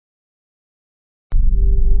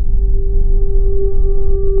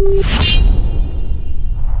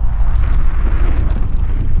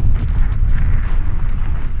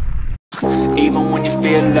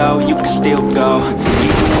still go.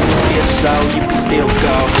 Even when you feel slow, you can still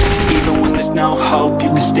go. Even when there's no hope, you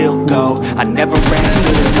can still go. I never ran to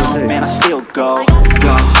the no, man, I still go. Go,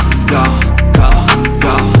 go, go, go,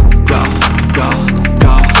 go, go, go,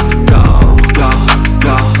 go, go, go,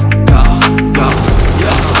 go, go,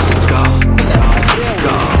 go, go,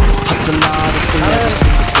 go. Hustle hard, hustle every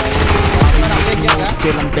single day.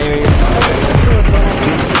 Till I'm buried in the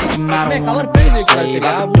system, I don't wanna be a slave.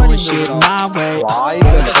 I've been doing shit my way, on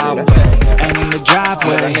the highway and in the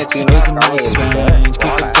driveway. Isn't that strange?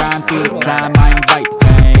 Cause I grind through the climb, I invite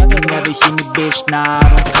pain. You never hear me, bitch, nah, I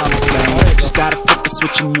don't complain. Just gotta flip the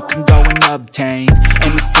switch and you can go and obtain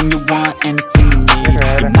anything you want, anything you need.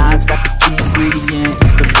 Your mind's got the key ingredient,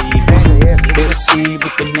 it's belief. They deceive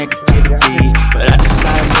with the negativity, but I just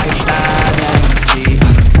like that energy.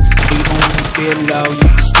 Even when you feel low, you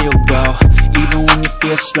can still go. Even when you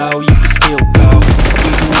feel slow, you can still go.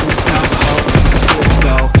 Even when there's no hope, you can still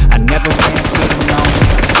go. I never ran, said no,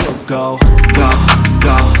 I still go. Go,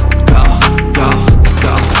 go, go, go, go,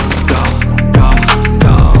 go, go, go,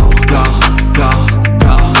 go,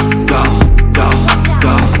 go, go, go,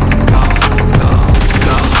 go, go,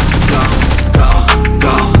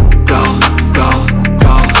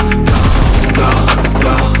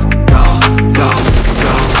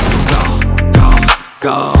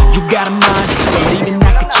 go. You got a mind, believing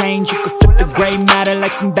that could change. You could flip the gray matter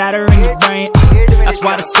like some batter in your brain. That's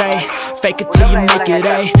why I say, fake it till you make it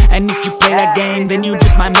A. And if you play that game, then you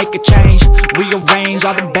just might make a change. Rearrange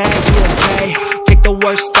all the bags, you okay. Take the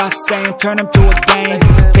worst thoughts saying, turn them to a game.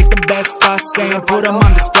 Take the best thoughts saying, put them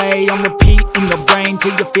on display. On repeat in your brain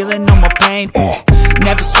till you're feeling no more pain.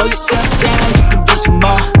 Never slow yourself down, you can do some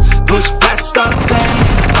more. Push past all the pain,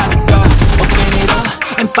 find a door, open it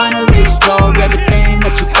up, and finally explore everything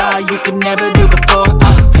that you thought you could never do before.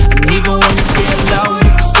 And even when you feel low,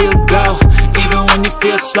 you can still go. Even when you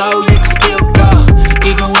feel slow, you can still go.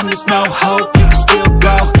 Even when there's no hope, you can still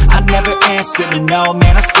go. I never answer to no,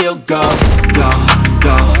 man, I still go. Go,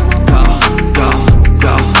 go,